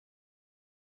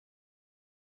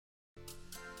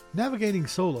Navigating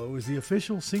Solo is the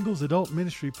official singles adult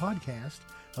ministry podcast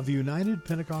of the United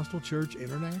Pentecostal Church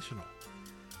International.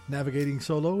 Navigating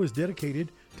Solo is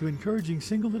dedicated to encouraging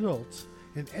single adults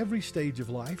in every stage of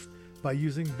life by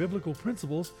using biblical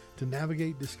principles to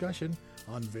navigate discussion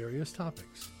on various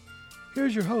topics.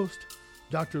 Here's your host,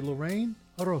 Dr. Lorraine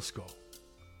Orozco.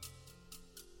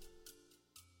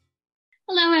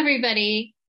 Hello,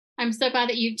 everybody. I'm so glad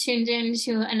that you've tuned in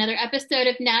to another episode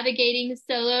of Navigating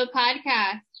Solo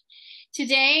podcast.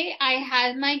 Today, I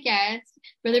have my guest,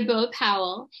 Reverend Beau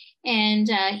Powell, and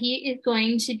he is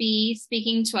going to be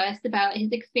speaking to us about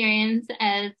his experience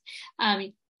as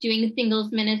doing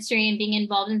singles ministry and being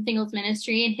involved in singles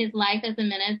ministry and his life as a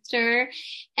minister.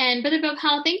 And Reverend Beau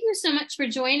Powell, thank you so much for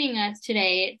joining us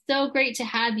today. It's so great to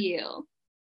have you.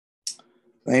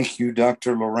 Thank you,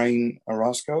 Dr. Lorraine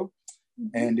Orozco.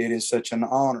 And it is such an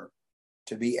honor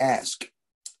to be asked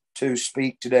to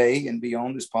speak today and be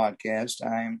on this podcast.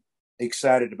 I'm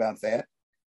excited about that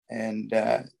and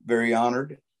very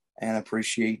honored and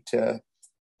appreciate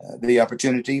the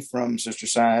opportunity from Sister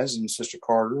Size and Sister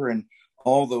Carter and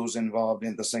all those involved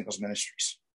in the singles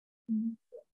ministries.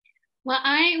 Well,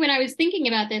 when I was thinking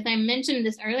about this, I mentioned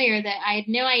this earlier that I had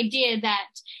no idea that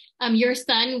your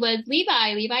son was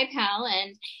Levi Powell,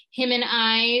 and him and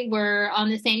I were on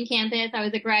the same campus. I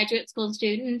was a graduate school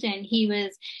student, and he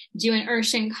was doing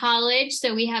Urshan College,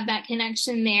 so we have that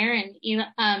connection there.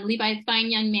 And Levi's a fine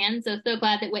young man, so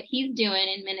glad that what he's doing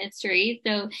in ministry.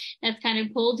 So that's kind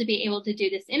of cool to be able to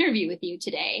do this interview with you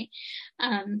today.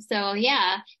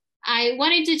 I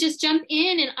wanted to just jump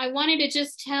in and I wanted to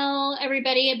just tell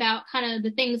everybody about kind of the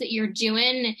things that you're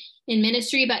doing in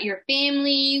ministry, about your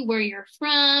family, where you're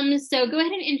from. So go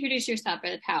ahead and introduce yourself,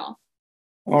 Brother Powell.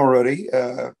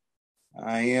 Alrighty.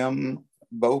 I am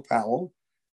Beau Powell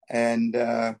and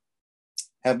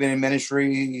have been in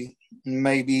ministry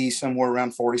maybe somewhere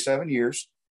around 47 years.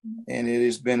 And it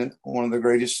has been one of the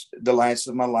greatest delights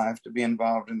of my life to be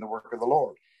involved in the work of the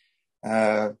Lord.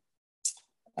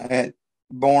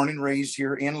 Born and raised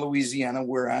here in Louisiana,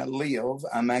 where I live.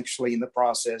 I'm actually in the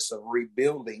process of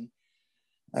rebuilding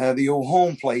the old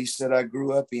home place that I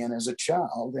grew up in as a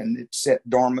child, and it sat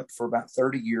dormant for about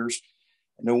 30 years.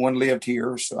 No one lived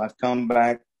here, so I've come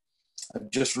back. I've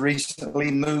just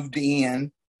recently moved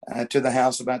in to the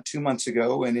house about 2 months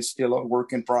ago, and it's still a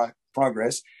work in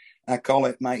progress. I call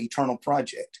it my eternal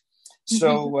project.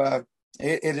 So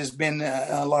it has been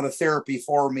a lot of therapy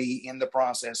for me in the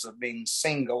process of being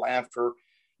single after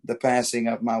the passing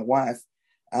of my wife.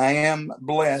 I am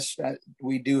blessed.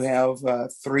 We do have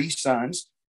 3 sons,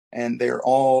 and they're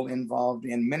all involved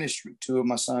in ministry. 2 of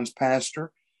my sons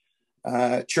pastor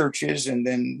churches, and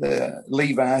then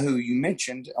Levi, who you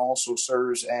mentioned, also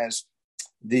serves as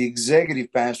the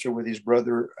executive pastor with his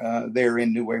brother there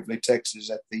in New Waverly,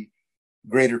 Texas, at the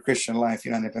Greater Christian Life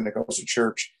United Pentecostal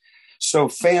Church. So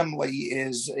family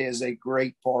is a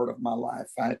great part of my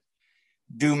life. I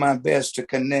do my best to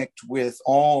connect with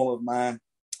all of my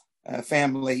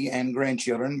family and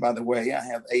grandchildren. By the way, I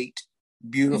have 8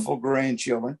 beautiful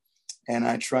grandchildren, and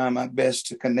I try my best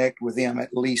to connect with them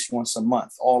at least once a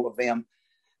month. All of them,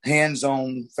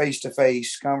 hands-on,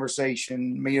 face-to-face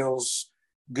conversation, meals,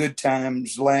 good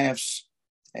times, laughs,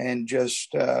 and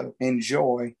just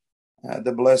enjoy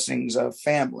the blessings of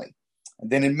family. And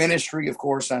then in ministry, of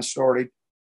course, I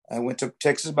went to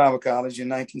Texas Bible College in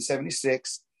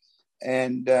 1976,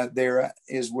 and there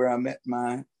is where I met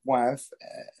my wife,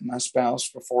 my spouse,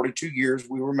 for 42 years.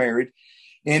 We were married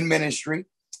in ministry,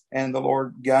 and the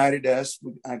Lord guided us.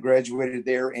 I graduated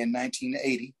there in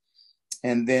 1980,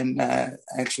 and then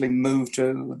actually moved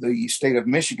to the state of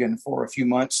Michigan for a few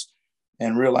months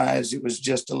and realized it was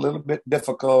just a little bit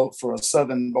difficult for a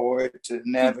Southern boy to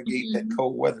navigate that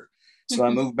cold weather. So I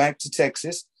moved back to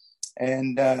Texas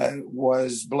and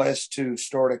was blessed to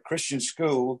start a Christian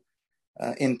school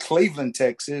in Cleveland,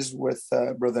 Texas, with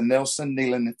Brother Nelson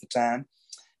Nealon at the time.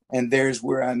 And there's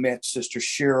where I met Sister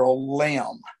Cheryl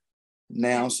Lamb,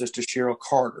 now Sister Cheryl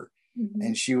Carter.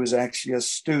 And she was actually a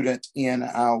student in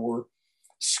our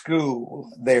school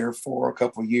there for a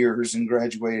couple of years and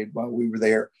graduated while we were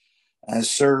there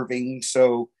serving.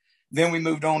 So then we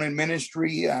moved on in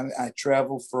ministry. I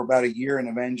traveled for about a year and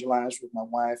evangelized with my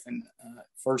wife and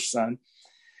first son.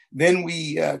 Then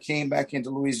we came back into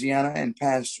Louisiana and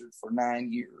pastored for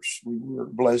 9 years. We were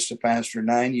blessed to pastor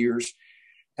 9 years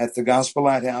at the Gospel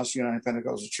Lighthouse United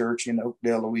Pentecostal Church in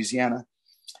Oakdale, Louisiana.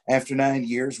 After 9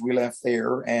 years, we left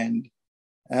there and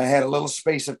had a little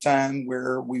space of time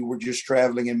where we were just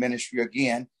traveling in ministry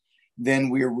again. Then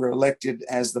we were elected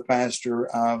as the pastor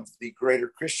of the Greater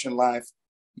Christian Life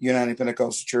United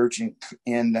Pentecostal Church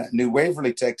in New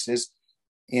Waverly, Texas,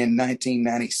 in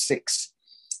 1996.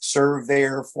 Served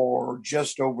there for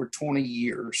just over 20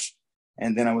 years.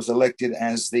 And then I was elected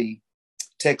as the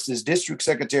Texas District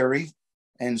Secretary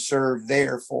and served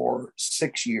there for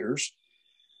 6 years.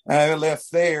 I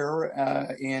left there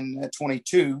in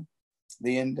 22,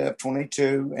 the end of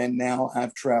 22, and now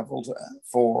I've traveled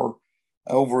for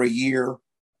over a year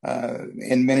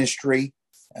in ministry,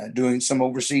 doing some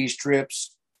overseas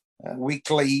trips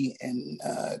weekly in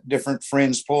different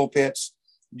friends' pulpits.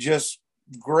 Just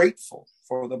grateful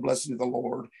for the blessing of the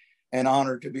Lord and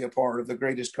honored to be a part of the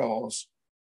greatest cause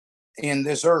in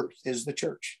this earth is the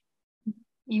church.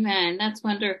 Amen. That's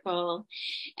wonderful.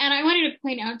 And I wanted to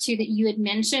point out too that you had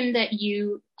mentioned that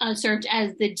you served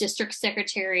as the district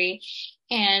secretary,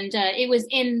 and it was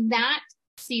in that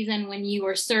season when you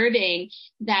were serving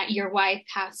that your wife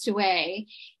passed away.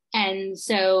 And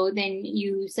so then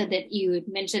you said that you had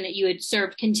mentioned that you had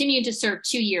continued to serve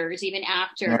 2 years even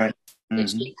after Right. that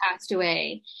she passed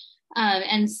away.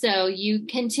 And so you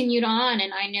continued on,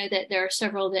 and I know that there are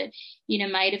several that,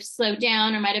 might have slowed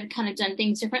down or might have kind of done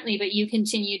things differently, but you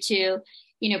continue to,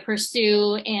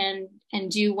 pursue and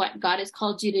do what God has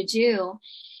called you to do.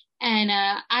 And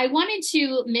I wanted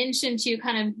to mention to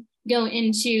kind of go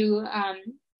into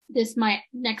my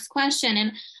next question.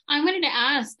 And I wanted to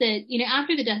ask that,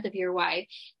 after the death of your wife,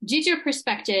 did your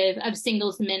perspective of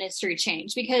singles ministry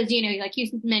change? Because, like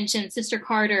you mentioned, Sister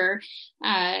Carter,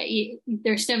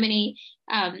 there's so many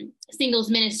singles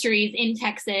ministries in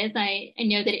Texas. I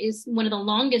know that it is one of the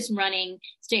longest running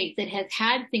states that has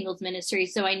had singles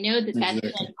ministries. So I know that that's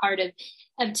been part of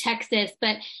Texas.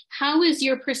 But how is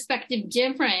your perspective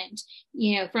different,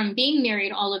 from being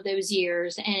married all of those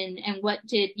years? And what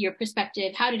did your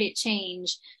perspective, how did it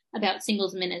change about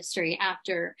singles ministry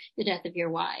after the death of your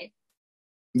wife?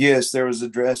 Yes, there was a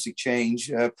drastic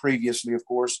change. Previously, of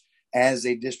course, as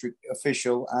a district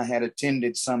official, I had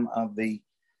attended some of the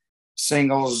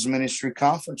singles ministry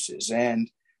conferences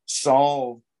and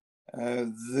saw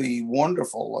the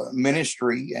wonderful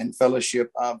ministry and fellowship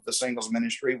of the singles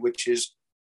ministry, which has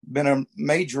been a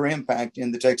major impact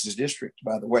in the Texas district,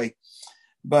 by the way.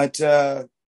 But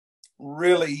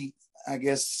really, I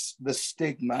guess the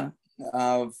stigma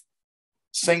of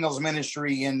singles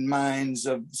ministry in minds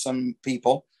of some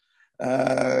people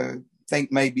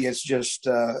think maybe it's just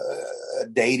a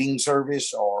dating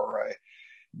service or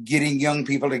getting young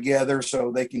people together so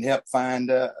they can help find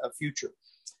a future.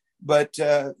 But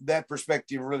that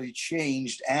perspective really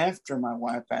changed after my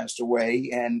wife passed away,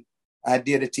 and I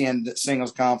did attend the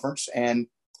singles conference. And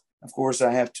of course,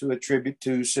 I have to attribute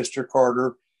to Sister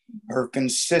Carter her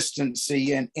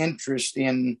consistency and interest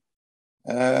in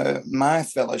my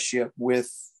fellowship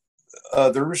with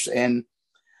others. And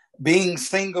being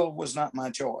single was not my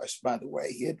choice, by the way.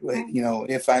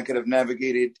 If I could have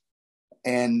navigated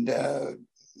and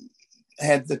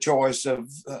had the choice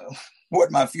of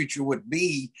what my future would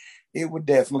be, it would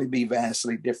definitely be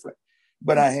vastly different.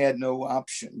 But I had no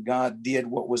option. God did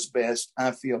what was best,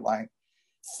 I feel like,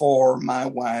 for my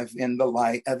wife in the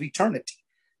light of eternity.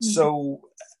 Mm-hmm. So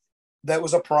that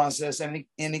was a process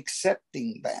in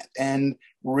accepting that and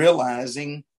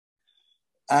realizing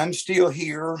I'm still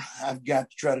here. I've got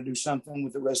to try to do something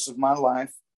with the rest of my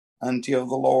life until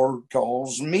the Lord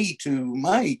calls me to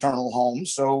my eternal home.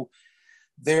 So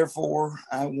therefore,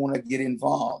 I want to get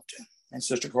involved. And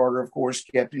Sister Carter, of course,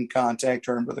 kept in contact.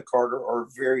 Her and Brother Carter are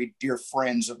very dear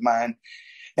friends of mine,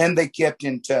 and they kept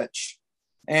in touch.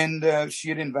 And she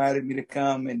had invited me to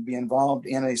come and be involved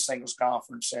in a singles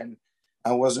conference, and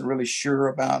I wasn't really sure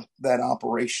about that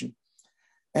operation.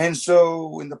 And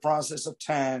so in the process of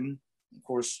time, of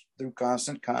course, through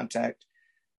constant contact,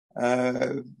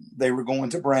 they were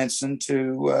going to Branson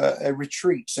to a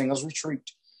retreat, singles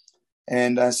retreat.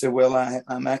 And I said, well,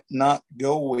 I'm not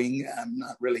going. I'm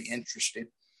not really interested.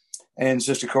 And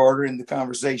Sister Carter, in the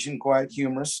conversation, quite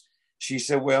humorous, she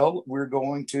said, well, we're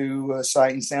going to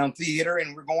Sight and Sound Theater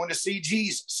and we're going to see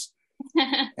Jesus.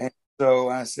 And so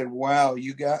I said, wow,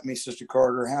 you got me, Sister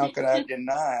Carter. How could I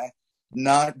deny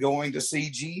not going to see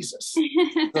Jesus?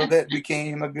 So that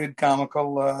became a good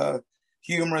comical,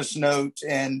 humorous note.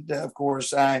 And of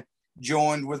course, I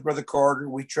joined with Brother Carter.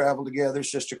 We traveled together.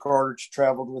 Sister Carter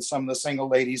traveled with some of the single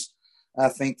ladies, I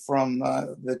think, from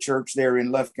the church there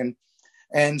in Lufkin.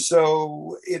 And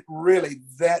so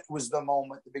that was the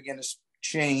moment that began to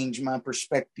change my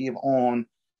perspective on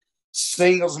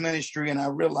singles ministry. And I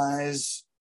realized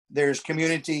there's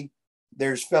community,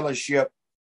 there's fellowship,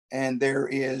 and there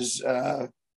is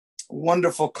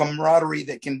wonderful camaraderie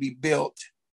that can be built.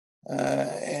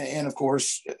 And of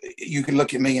course, you can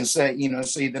look at me and say,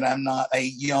 see that I'm not a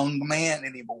young man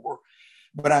anymore.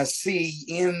 but I see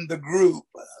in the group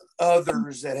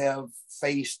others that have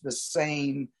faced the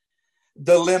same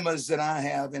dilemmas that I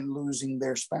have in losing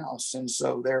their spouse. And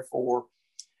so therefore,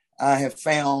 I have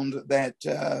found that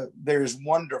there's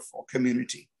wonderful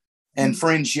community and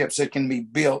friendships that can be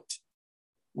built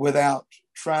without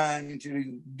trying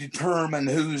to determine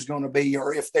who's going to be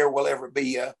or if there will ever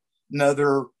be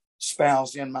another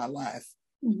spouse in my life.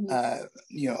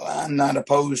 I'm not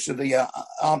opposed to the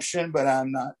option, but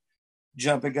I'm not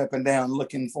jumping up and down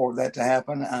looking for that to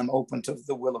happen. I'm open to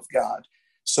the will of God.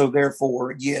 So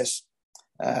therefore, yes.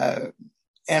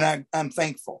 And I'm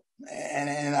thankful.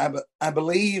 And I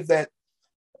believe that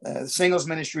singles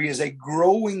ministry is a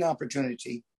growing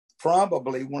opportunity,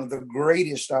 probably one of the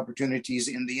greatest opportunities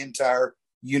in the entire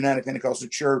United Pentecostal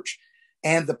Church.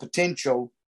 And the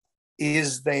potential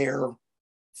is there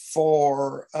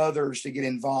for others to get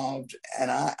involved.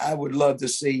 And I would love to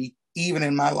see, even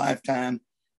in my lifetime,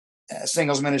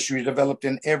 singles ministry developed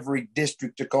in every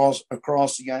district across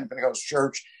the United Pentecostal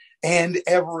Church and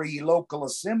every local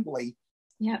assembly.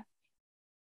 Yeah.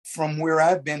 From where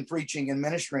I've been preaching and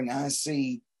ministering, I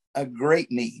see a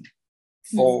great need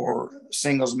for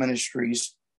singles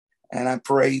ministries. And I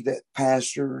pray that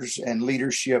pastors and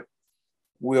leadership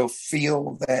will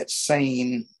feel that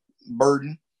same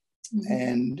burden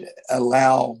and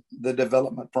allow the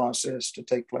development process to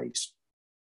take place.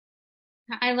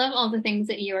 I love all the things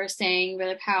that you are saying,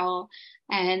 Brother Powell.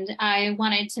 And I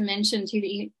wanted to mention too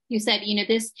that you said,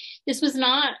 this was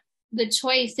not the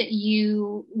choice that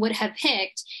you would have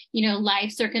picked.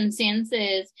 Life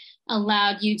circumstances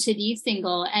allowed you to be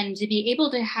single and to be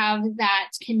able to have that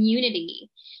community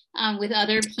with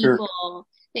other people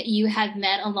that you have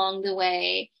met along the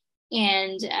way,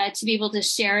 and to be able to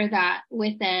share that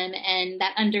with them and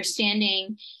that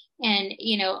understanding. And,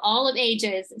 all of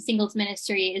ages, singles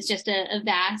ministry is just a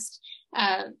vast,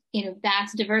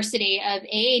 vast diversity of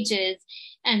ages.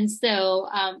 And so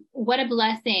what a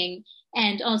blessing.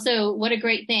 And also what a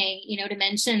great thing, to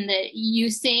mention that you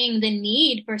seeing the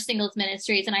need for singles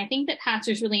ministries. And I think that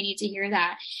pastors really need to hear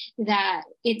that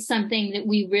it's something that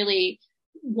we really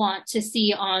want to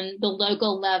see on the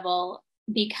local level,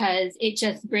 because it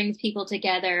just brings people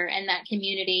together and that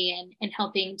community and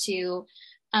helping to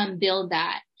build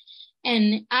that.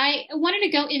 And I wanted to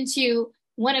go into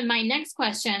one of my next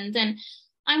questions, and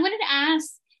I wanted to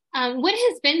ask, what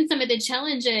has been some of the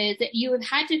challenges that you have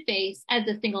had to face as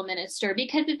a single minister?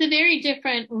 Because it's a very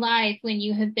different life when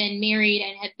you have been married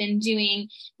and have been doing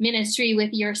ministry with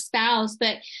your spouse.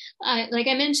 But like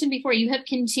I mentioned before, you have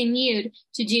continued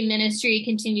to do ministry,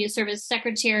 continue to serve as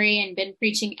secretary, and been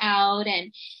preaching out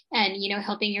and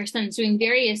helping your sons doing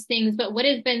various things. But what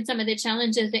has been some of the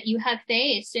challenges that you have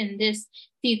faced in this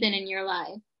season in your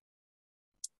life?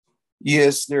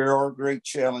 Yes, there are great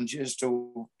challenges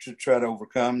to try to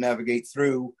overcome, navigate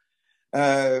through.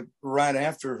 Right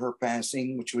after her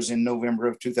passing, which was in November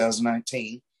of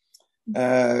 2019,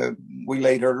 we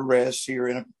laid her to rest here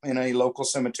in a local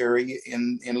cemetery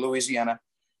in Louisiana.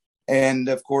 And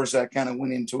of course, I kind of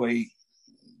went into a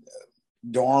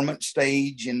dormant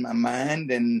stage in my mind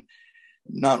and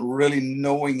not really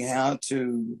knowing how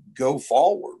to go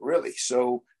forward, really.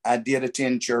 So I did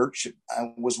attend church.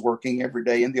 I was working every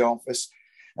day in the office,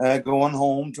 going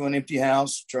home to an empty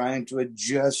house, trying to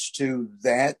adjust to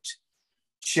that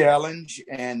challenge.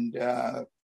 And,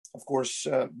 of course,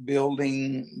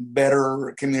 building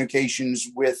better communications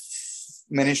with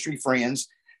ministry friends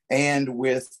and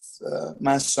with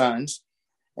my sons.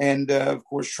 And, of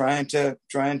course, trying to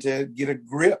get a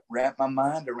grip, wrap my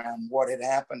mind around what had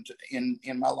happened in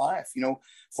my life.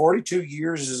 42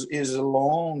 years is a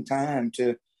long time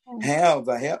to have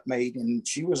a helpmate, and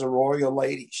she was a royal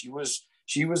lady. She was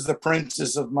the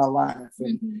princess of my life,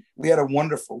 and we had a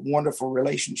wonderful, wonderful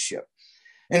relationship.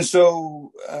 And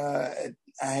so I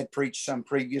had preached some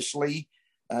previously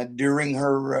during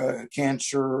her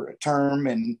cancer term,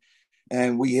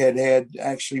 and we had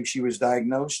actually, she was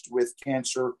diagnosed with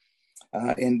cancer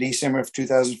in December of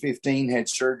 2015, had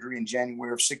surgery in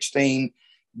January of 16.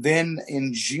 Then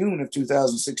in June of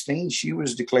 2016, she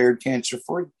was declared cancer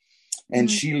free. And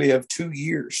she lived 2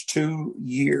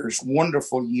 years,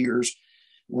 wonderful years,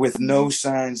 with no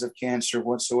signs of cancer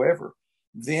whatsoever.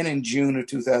 Then in June of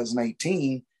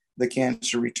 2018, the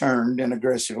cancer returned, and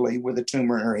aggressively with a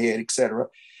tumor in her head, etc.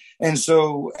 And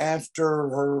so after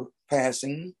her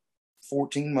passing,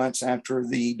 14 months after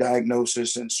the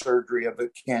diagnosis and surgery of the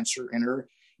cancer in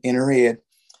her head,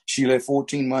 she lived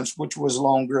 14 months, which was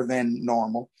longer than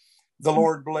normal. The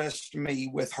Lord blessed me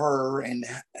with her and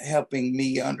helping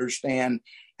me understand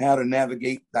how to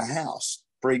navigate the house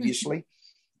previously.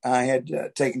 I had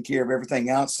taken care of everything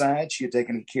outside. She had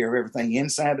taken care of everything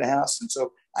inside the house. And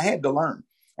so I had to learn.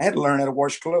 I had to learn how to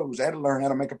wash clothes. I had to learn how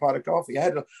to make a pot of coffee. I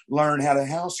had to learn how to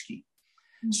housekeep.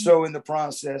 Mm-hmm. So in the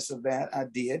process of that, I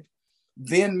did.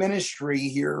 Then ministry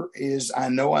here is, I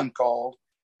know I'm called,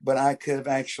 but I could have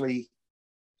actually,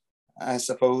 I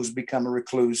suppose, become a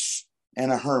recluse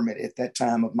and a hermit at that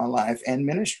time of my life and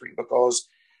ministry, because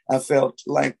I felt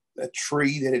like a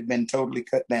tree that had been totally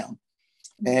cut down,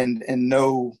 and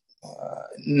no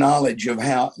knowledge of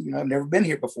how, I've never been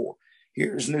here before.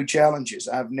 Here's new challenges.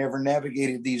 I've never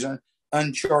navigated these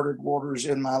uncharted waters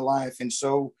in my life. And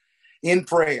so in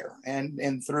prayer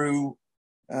and through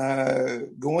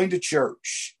going to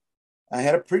church, I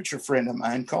had a preacher friend of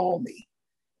mine call me,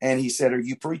 and he said, "Are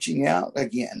you preaching out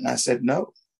again?" I said,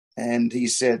 "No." And he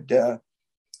said,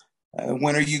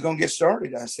 "When are you going to get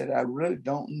started?" I said, "I really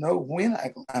don't know when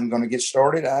I'm going to get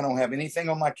started. I don't have anything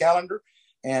on my calendar,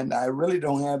 and I really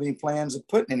don't have any plans of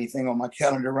putting anything on my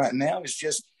calendar right now. It's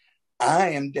just, I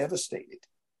am devastated."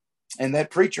 And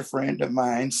that preacher friend of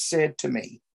mine said to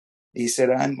me, he said,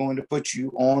 "I'm going to put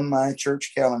you on my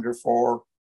church calendar for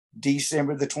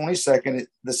December the 22nd at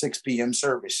the 6 p.m.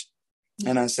 service."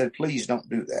 And I said, "Please don't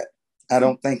do that. I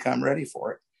don't think I'm ready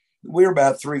for it." We're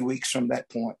about 3 weeks from that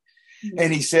point.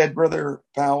 And he said, "Brother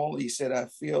Powell," he said, "I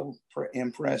feel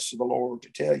impressed of the Lord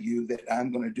to tell you that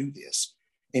I'm going to do this."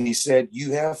 And he said,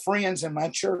 "You have friends in my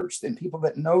church and people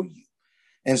that know you.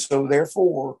 And so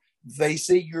therefore, they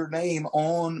see your name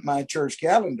on my church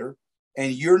calendar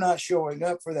and you're not showing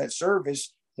up for that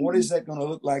service. What is that going to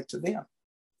look like to them?"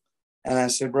 And I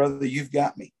said, "Brother, you've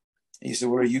got me." He said,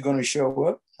 "Well, are you going to show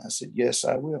up?" I said, "Yes,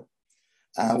 I will.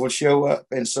 I will show up."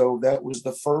 And so that was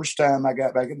the first time I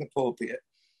got back in the pulpit,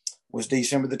 was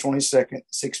December the 22nd,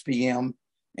 6 p.m.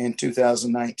 in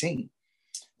 2019.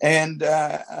 And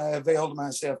I availed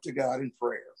myself to God in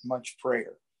prayer, much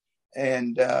prayer.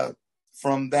 And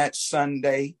from that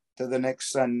Sunday to the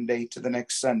next Sunday to the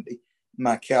next Sunday,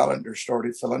 my calendar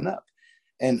started filling up.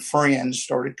 And friends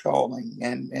started calling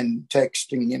and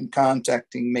texting and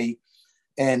contacting me,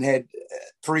 and had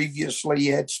previously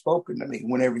had spoken to me,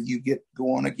 "Whenever you get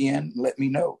going again, let me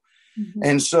know." Mm-hmm.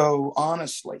 And so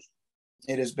honestly,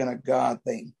 it has been a God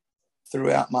thing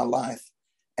throughout my life.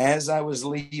 As I was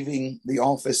leaving the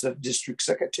office of district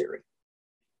secretary,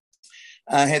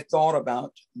 I had thought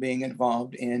about being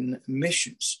involved in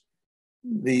missions.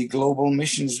 The global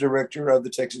missions director of the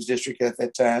Texas district at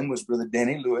that time was Brother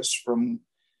Danny Lewis from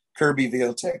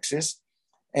Kirbyville, Texas.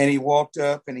 And he walked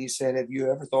up and he said, "Have you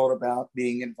ever thought about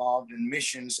being involved in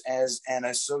missions as an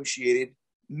associated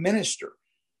minister?"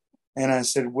 And I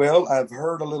said, "Well, I've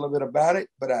heard a little bit about it,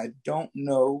 but I don't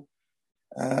know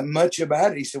much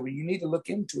about it." He said, "Well, you need to look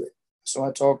into it." So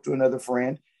I talked to another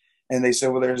friend, and they said,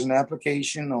 "Well, there's an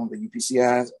application on the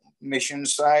UPCI mission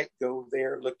site. Go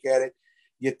there, look at it,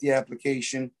 get the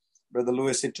application." Brother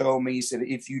Lewis had told me, he said,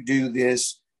 "If you do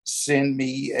this, send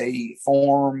me a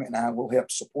form and I will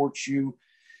help support you."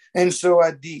 And so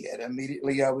I did.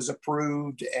 Immediately I was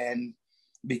approved and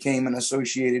became an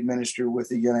associated minister with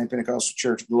the United Pentecostal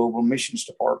Church Global Missions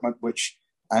Department, which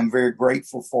I'm very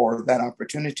grateful for that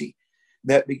opportunity.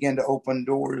 That began to open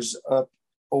doors up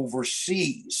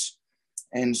overseas.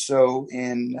 And so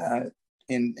in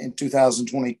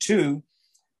 2022,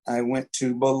 I went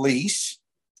to Belize,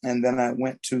 and then I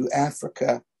went to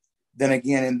Africa. Then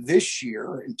again, in this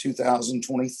year, in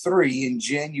 2023, in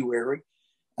January,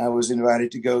 I was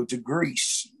invited to go to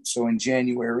Greece. So in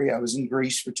January, I was in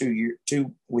Greece for 2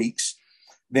 weeks.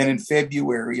 Then in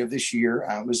February of this year,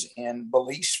 I was in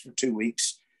Belize for 2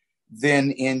 weeks.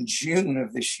 Then in June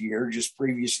of this year, just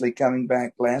previously coming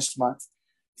back last month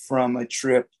from a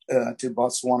trip to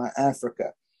Botswana,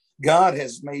 Africa. God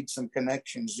has made some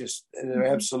connections, just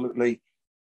absolutely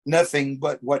nothing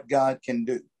but what God can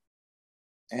do.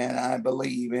 And I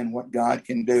believe in what God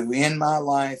can do in my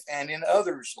life and in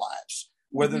others' lives,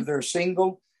 whether they're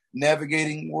single,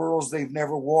 navigating worlds they've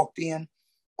never walked in,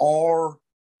 or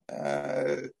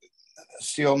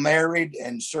still married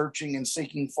and searching and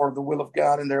seeking for the will of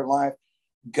God in their life.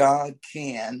 God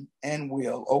can and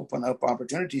will open up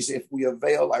opportunities if we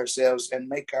avail ourselves and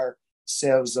make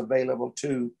ourselves available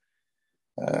to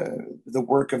the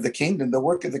work of the kingdom. The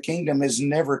work of the kingdom is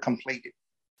never completed.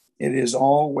 It is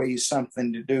always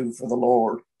something to do for the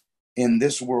Lord in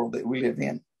this world that we live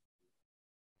in.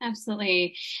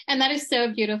 Absolutely. And that is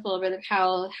so beautiful, Brother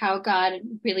Powell, how God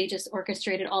really just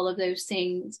orchestrated all of those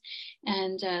things,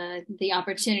 and the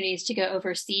opportunities to go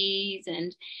overseas,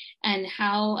 and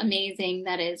how amazing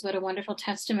that is. What a wonderful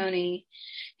testimony.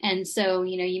 And so,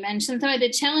 you mentioned some of the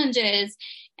challenges,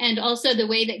 and also the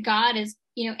way that God is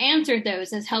answered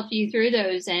those, has helped you through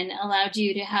those, and allowed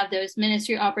you to have those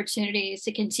ministry opportunities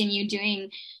to continue doing,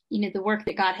 the work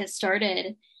that God has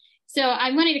started. So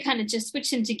I wanted to kind of just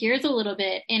switch into gears a little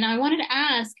bit. And I wanted to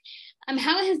ask,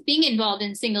 how has being involved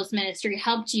in singles ministry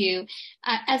helped you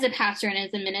as a pastor and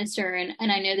as a minister? And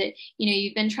I know that,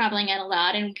 you've been traveling out a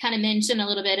lot, and we kind of mentioned a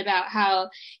little bit about how,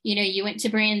 you went to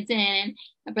Branson and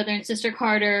Brother and Sister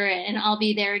Carter, and I'll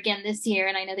be there again this year.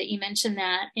 And I know that you mentioned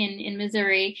that in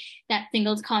Missouri, that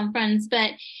singles conference,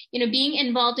 but, being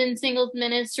involved in singles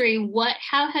ministry,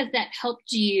 how has that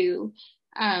helped you,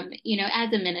 as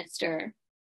a minister?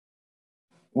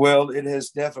 Well, it has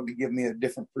definitely given me a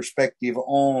different perspective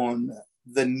on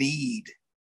the need.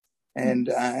 And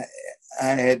I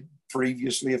had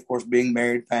previously, of course, being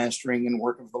married, pastoring, and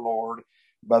working for the Lord.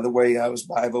 By the way, I was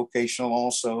bivocational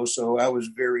also, so I was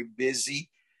very busy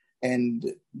and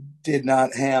did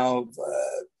not have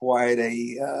quite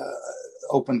a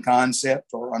open concept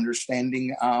or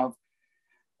understanding of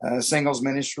singles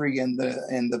ministry and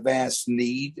the vast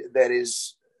need that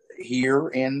is here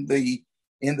in the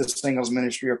singles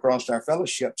ministry across our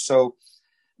fellowship. So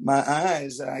my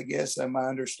eyes, I guess, and my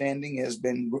understanding has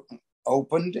been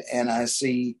opened, and I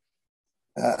see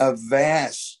a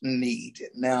vast need.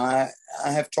 Now,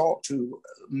 I have talked to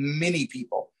many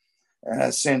people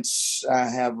since I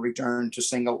have returned to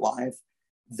single life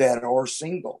that are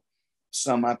single.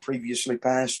 Some I previously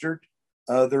pastored,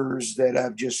 others that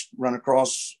I've just run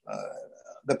across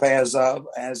the paths of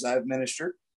as I've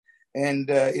ministered. And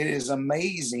it is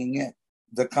amazing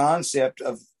the concept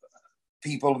of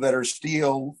people that are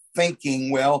still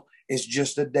thinking, well, it's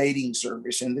just a dating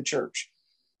service in the church.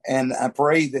 And I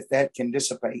pray that can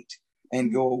dissipate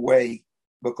and go away,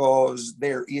 because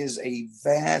there is a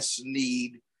vast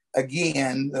need.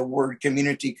 Again, the word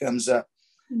community comes up,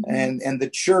 and the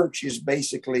church is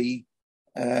basically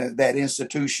that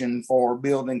institution for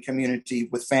building community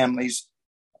with families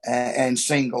and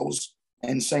singles.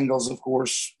 And singles, of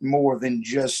course, more than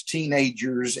just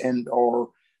teenagers or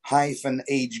hyphen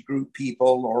age group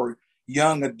people or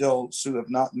young adults who have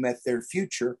not met their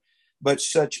future, but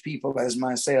such people as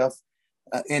myself.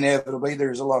 Inevitably,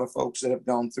 there's a lot of folks that have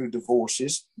gone through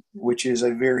divorces, which is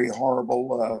a very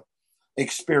horrible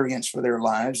experience for their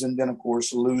lives. And then, of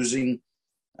course, losing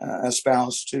a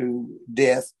spouse to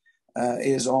death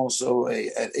is also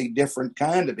a different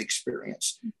kind of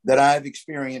experience that I've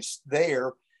experienced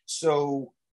there.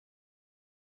 So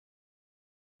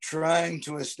trying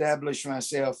to establish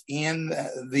myself in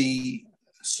the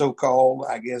so-called,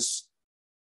 I guess,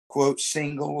 quote,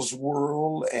 singles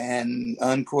world and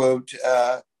unquote,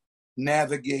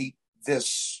 navigate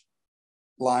this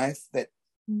life that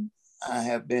I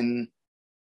have been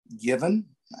given.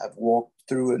 I've walked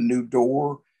through a new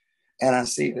door, and I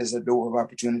see it as a door of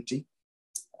opportunity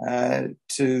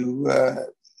to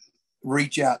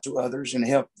reach out to others and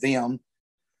help them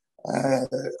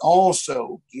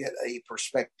also get a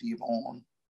perspective on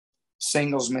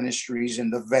singles ministries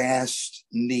and the vast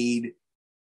need,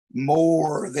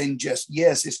 more than just,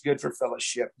 yes, it's good for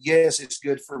fellowship. Yes, it's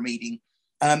good for meeting.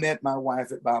 I met my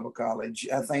wife at Bible college.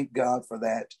 I thank God for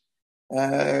that.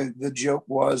 The joke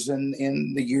was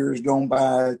in the years gone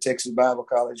by, Texas Bible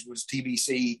College was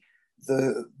TBC,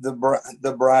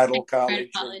 the bridal college.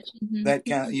 That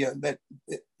kind of,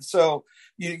 so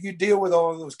you deal with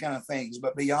all of those kind of things,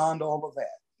 but beyond all of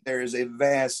that, there is a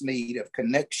vast need of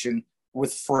connection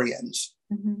with friends.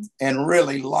 And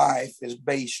really, life is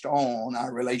based on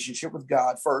our relationship with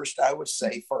God first. I would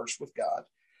say first with God,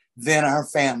 then our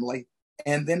family,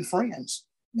 and then friends.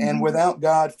 And without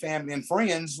God, family, and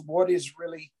friends, what is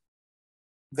really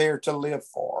there to live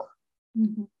for?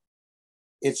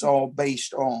 It's all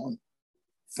based on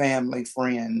family,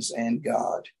 friends, and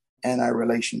God, and our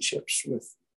relationships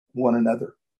with one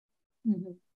another.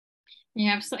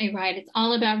 You're absolutely right. It's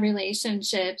all about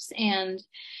relationships. And,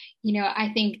 I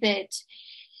think that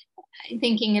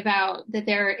thinking about that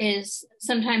there is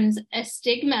sometimes a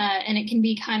stigma, and it can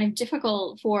be kind of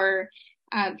difficult for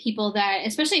people that,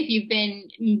 especially if you've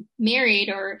been married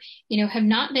or, have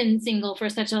not been single for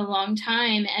such a long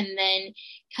time, and then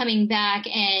coming back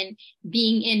and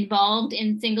being involved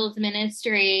in singles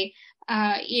ministry,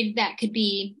 that could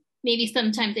be maybe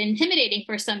sometimes intimidating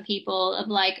for some people, of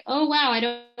like, oh, wow, I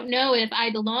don't know if I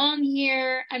belong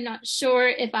here. I'm not sure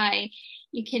if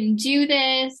you can do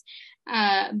this.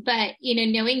 But,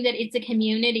 knowing that it's a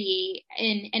community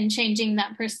and changing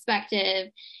that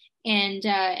perspective. And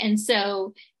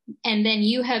then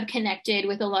you have connected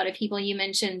with a lot of people. You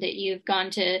mentioned that you've gone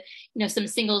to, some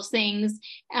singles things.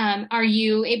 Are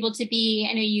you able to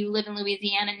I know you live in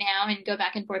Louisiana now and go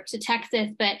back and forth to Texas,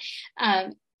 but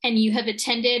and you have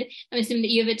attended, I'm assuming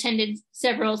that you have attended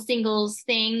several singles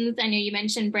things. I know you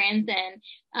mentioned Branson.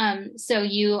 So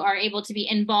you are able to be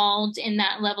involved in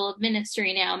that level of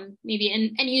ministry now, maybe.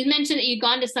 And you mentioned that you've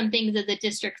gone to some things as a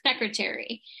district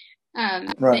secretary.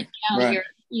 Right. But now Right.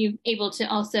 you're able to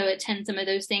also attend some of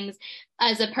those things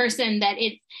as a person, that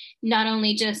it's not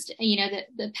only just,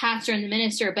 the pastor and the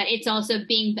minister, but it's also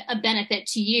being a benefit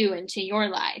to you and to your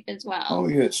life as well. Oh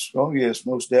yes. Oh yes,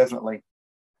 most definitely.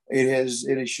 It has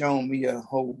shown me a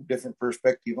whole different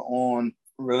perspective on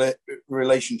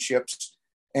relationships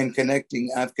and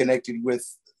connecting. I've connected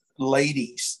with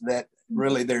ladies that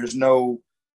really there's no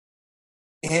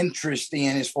interest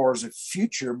in as far as a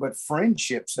future, but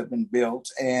friendships have been built,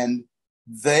 and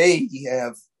they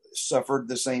have suffered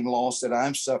the same loss that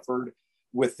I've suffered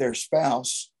with their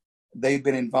spouse. They've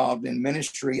been involved in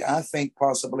ministry, I think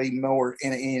possibly more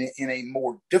in a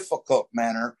more difficult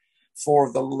manner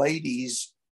for the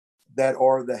ladies that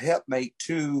are the helpmate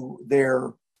to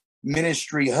their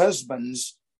ministry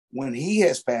husbands. When he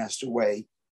has passed away,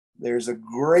 there's a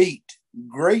great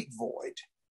void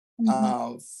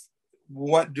of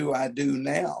what do I do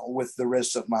now with the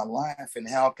rest of my life, and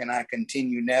how can I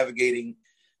continue navigating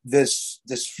this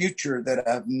future that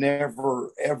I've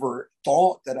never ever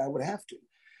thought that I would have to.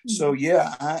 So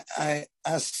yeah,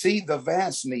 I see the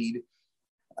vast need,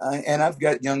 and I've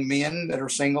got young men that are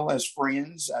single as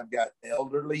friends. I've got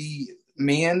elderly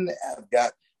men.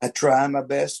 I try my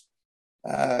best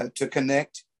to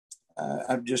connect.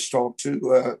 I've just talked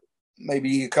to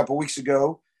maybe a couple weeks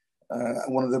ago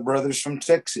one of the brothers from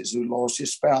Texas who lost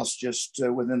his spouse just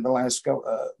within the last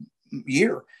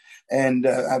year. And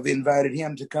I've invited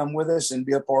him to come with us and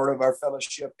be a part of our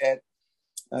fellowship at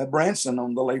Branson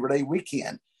on the Labor Day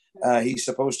weekend. He's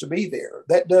supposed to be there.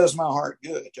 That does my heart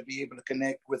good to be able to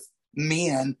connect with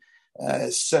men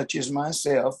such as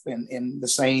myself in the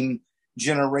same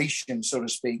generation, so to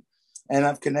speak. And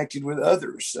I've connected with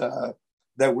others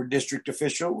that were district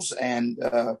officials, and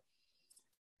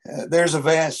there's a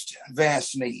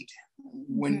vast need.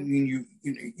 When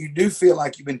you do feel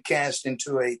like you've been cast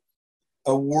into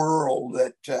a world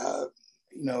that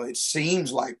it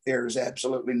seems like there's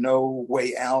absolutely no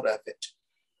way out of it,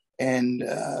 and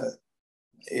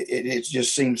it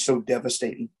just seems so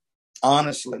devastating.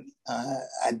 Honestly,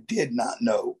 I did not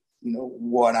know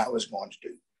what I was going to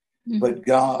do, but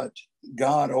God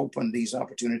opened these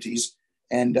opportunities,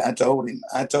 and I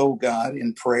told God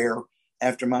in prayer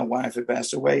after my wife had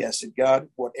passed away, I said, God,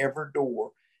 whatever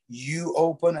door you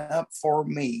open up for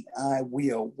me, I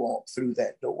will walk through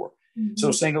that door.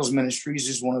 So singles ministries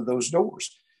is one of those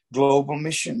doors. Global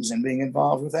missions and being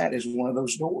involved with that is one of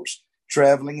those doors.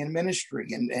 Traveling in ministry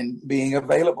and being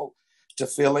available to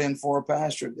fill in for a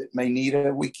pastor that may need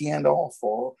a weekend off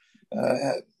or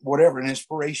whatever, an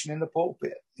inspiration in the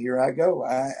pulpit. Here I go.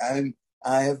 I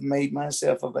have made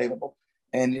myself available,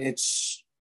 and it's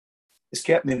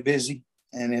kept me busy,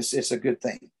 and it's a good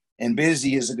thing. And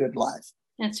busy is a good life.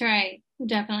 That's right. It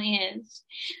definitely is.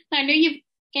 I know you've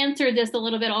answered this a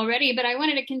little bit already, but I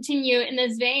wanted to continue in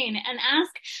this vein and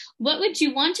ask, what would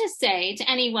you want to say to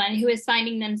anyone who is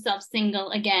finding themselves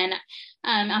single again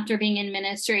after being in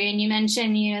ministry? And you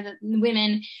mentioned, that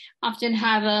women often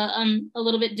have a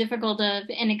little bit difficult of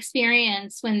an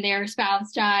experience when their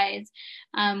spouse dies,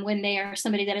 when they are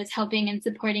somebody that is helping and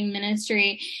supporting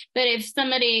ministry. But if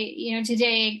somebody,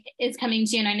 today is coming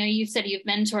to you, and I know you said you've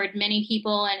mentored many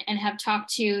people and have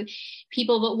talked to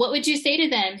people, but what would you say to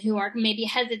them who are maybe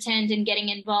hesitant in getting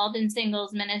involved in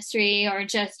singles ministry or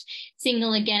just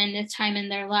single again in this time in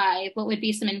their life? What would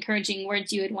be some encouraging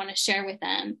words you would want to share with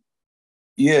them?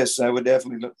 Yes, I would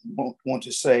definitely want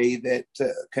to say that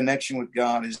connection with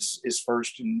God is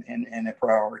first and a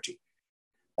priority.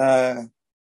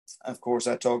 Of course,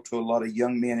 I talk to a lot of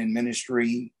young men in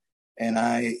ministry, and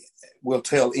I will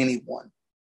tell anyone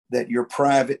that your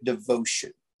private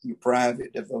devotion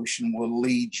will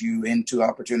lead you into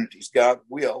opportunities. God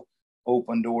will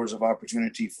open doors of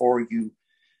opportunity for you.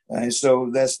 And so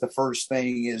that's the first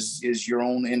thing is your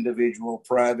own individual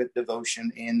private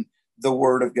devotion in the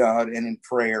Word of God and in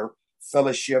prayer,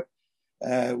 fellowship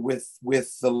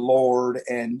with the Lord,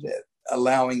 and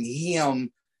allowing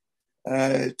Him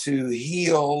to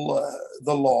heal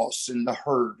the loss and the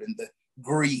hurt and the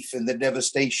grief and the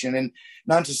devastation. And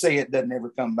not to say it doesn't ever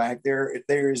come back. There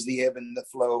is the ebb and the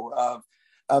flow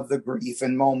of the grief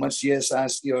and moments. Yes, I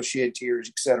still shed tears,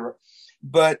 etc.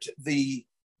 But the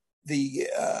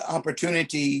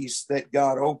opportunities that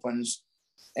God opens,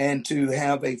 and to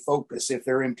have a focus. If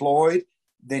they're employed,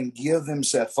 then give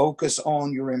themselves, focus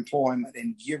on your employment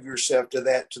and give yourself to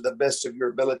that to the best of your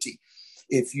ability.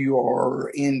 if you are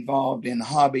involved in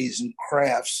hobbies and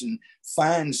crafts, and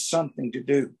find something to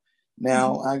do.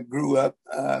 Now, I grew up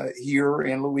here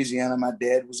in Louisiana. My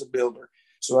dad was a builder,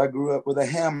 so I grew up with a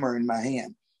hammer in my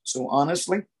hand. So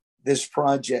honestly, this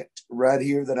project right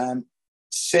here that I'm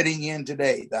sitting in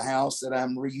today, the house that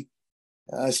I'm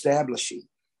establishing,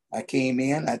 I came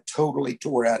in, I totally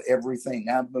tore out everything.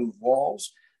 I've moved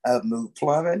walls, I've moved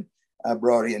plumbing, I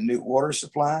brought in new water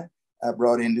supply, I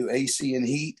brought in new AC and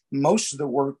heat, most of the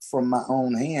work from my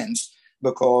own hands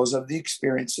because of the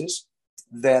experiences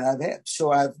that I've had.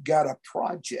 So I've got a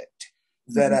project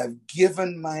that I've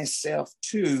given myself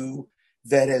to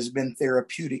that has been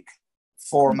therapeutic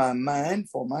for my mind,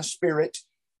 for my spirit,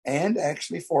 and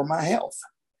actually for my health.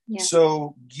 Yeah.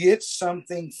 So get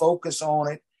something, focus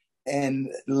on it,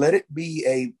 and let it be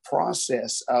a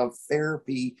process of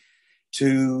therapy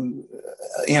to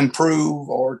improve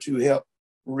or to help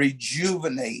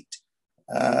rejuvenate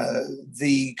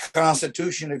the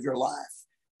constitution of your life,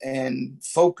 and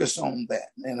focus on that.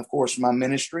 And of course, my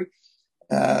ministry,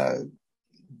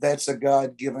 that's a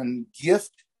God-given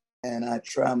gift, and I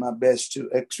try my best to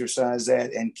exercise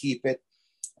that and keep it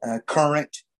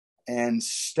current and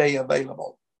stay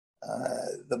available.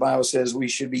 The Bible says we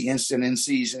should be instant in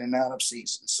season and out of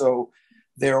season. So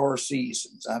there are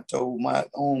seasons. I've told my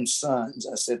own sons,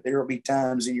 I said, there will be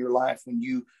times in your life when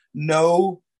you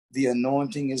know the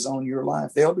anointing is on your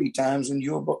life. There'll be times when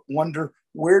you'll wonder,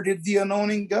 where did the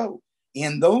anointing go?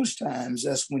 In those times,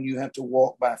 that's when you have to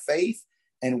walk by faith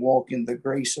and walk in the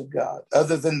grace of God.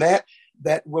 Other than that,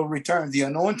 that will return. The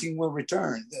anointing will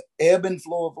return. The ebb and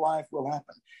flow of life will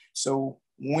happen. So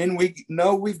when we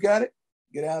know we've got it,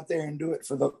 get out there and do it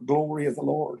for the glory of the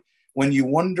Lord. When you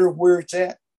wonder where it's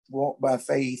at, walk by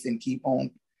faith and keep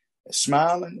on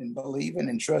smiling and believing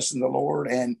and trusting the Lord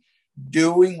and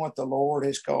doing what the Lord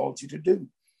has called you to do,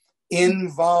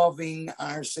 involving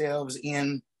ourselves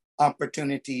in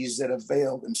opportunities that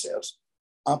avail themselves.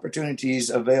 Opportunities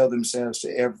avail themselves to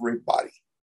everybody.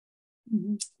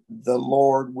 Mm-hmm. The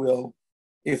Lord will,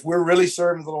 if we're really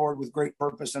serving the Lord with great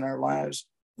purpose in our lives,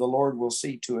 the Lord will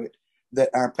see to it that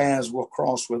our paths will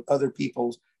cross with other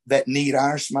people that need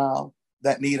our smile,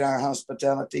 that need our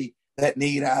hospitality, that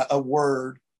need a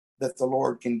word that the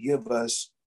Lord can give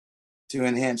us to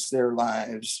enhance their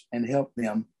lives and help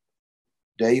them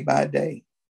day by day.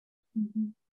 Mm-hmm.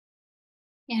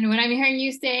 And what I'm hearing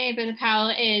you say, Brother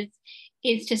Powell,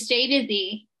 is to stay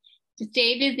busy,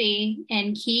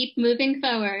 and keep moving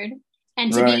forward,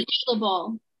 and to be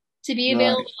available,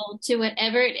 to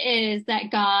whatever it is that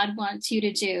God wants you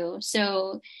to do.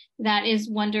 So that is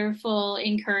wonderful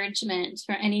encouragement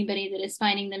for anybody that is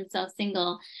finding themselves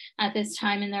single at this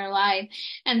time in their life.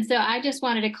 And so I just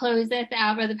wanted to close this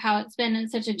out, Brother Powell. It's been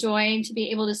such a joy to be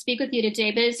able to speak with you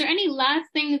today. But is there any last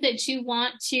things that you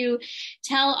want to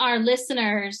tell our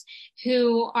listeners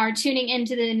who are tuning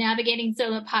into the Navigating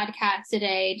Solo podcast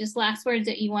today? Just last words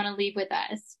that you want to leave with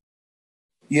us.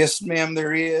 Yes, ma'am,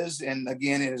 there is. And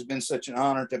again, it has been such an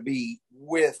honor to be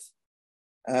with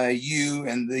you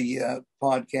and the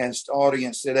podcast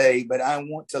audience today. But I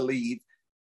want to leave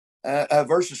a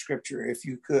verse of scripture,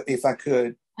 if I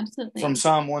could. Absolutely. From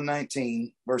Psalm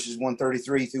 119, verses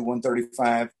 133 through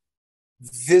 135.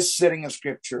 This setting of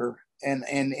scripture and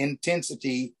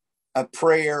intensity of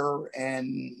prayer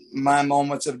and my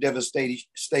moments of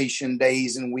devastation,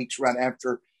 days and weeks right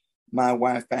after my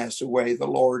wife passed away, the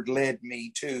Lord led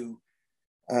me to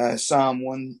Psalm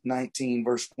 119,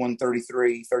 verse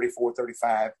 133, 34,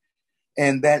 35.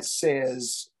 And that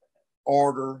says,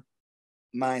 order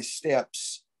my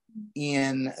steps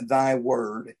in thy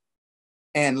word,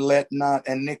 and let not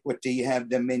iniquity have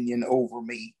dominion over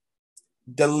me.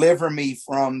 Deliver me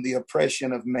from the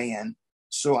oppression of man,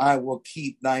 so I will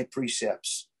keep thy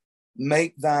precepts.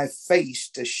 Make thy face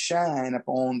to shine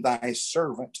upon thy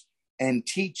servant, and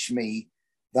teach me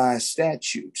thy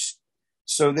statutes.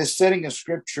 So this setting of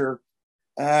scripture,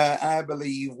 I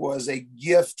believe, was a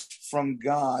gift from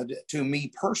God to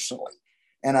me personally.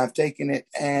 And I've taken it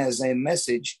as a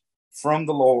message from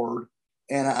the Lord,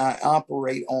 and I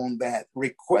operate on that,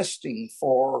 requesting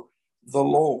for the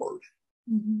Lord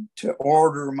to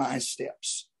order my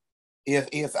steps.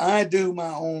 If I do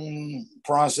my own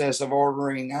process of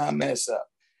ordering, I mess up.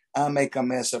 I make a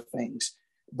mess of things.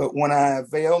 But when I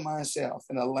avail myself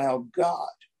and allow God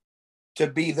to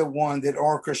be the one that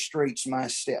orchestrates my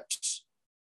steps,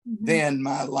 then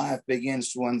my life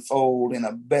begins to unfold in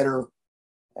a better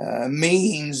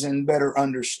means and better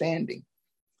understanding.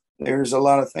 There's a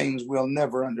lot of things we'll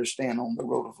never understand on the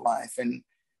road of life. And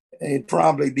it'd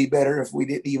probably be better if we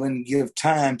didn't even give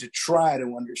time to try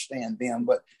to understand them,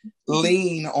 but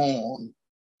lean on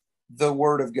the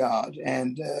Word of God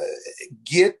and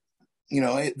get,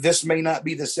 this may not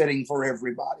be the setting for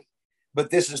everybody, but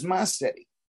this is my setting.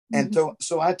 And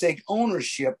so I take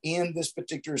ownership in this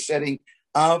particular setting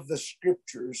of the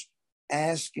scriptures,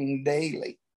 asking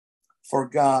daily for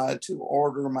God to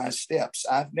order my steps.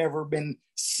 I've never been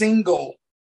single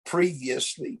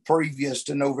previous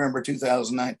to November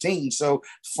 2019. So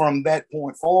from that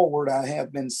point forward, I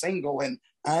have been single and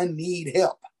I need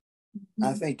help.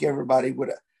 I think everybody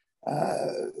would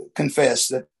confess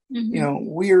that,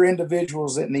 we are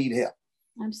individuals that need help.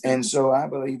 Absolutely. And so I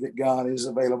believe that God is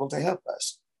available to help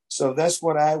us. So that's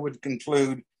what I would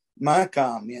conclude my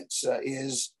comments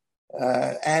is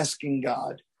asking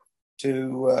God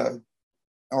to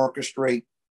orchestrate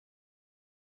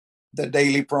the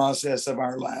daily process of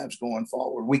our lives going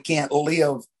forward. We can't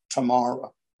live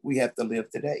tomorrow. We have to live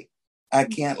today. I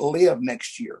can't live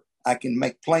next year. I can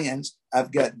make plans.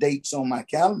 I've got dates on my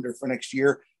calendar for next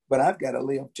year, but I've got to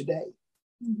live today.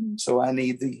 So I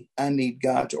need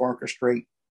God to orchestrate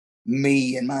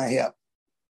me and my help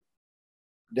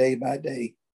day by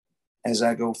day as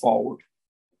I go forward.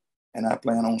 And I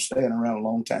plan on staying around a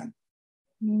long time.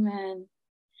 Amen.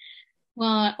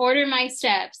 Well, order my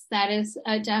steps. That is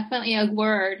definitely a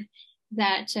word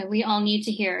that we all need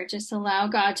to hear. Just allow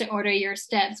God to order your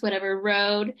steps, whatever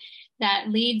road that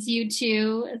leads you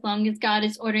to, as long as God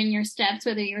is ordering your steps,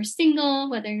 whether you're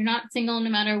single, whether you're not single, no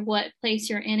matter what place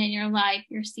you're in your life,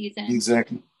 your season.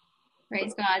 Exactly.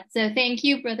 Praise God. So thank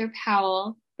you, Brother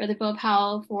Beau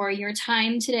Powell, for your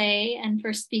time today and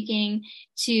for speaking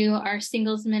to our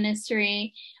singles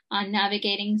ministry on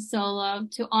Navigating Solo.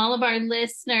 To all of our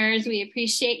listeners, we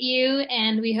appreciate you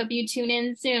and we hope you tune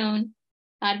in soon.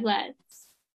 God bless.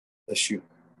 Bless you.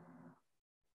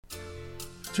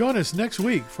 Join us next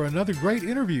week for another great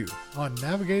interview on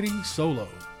Navigating Solo.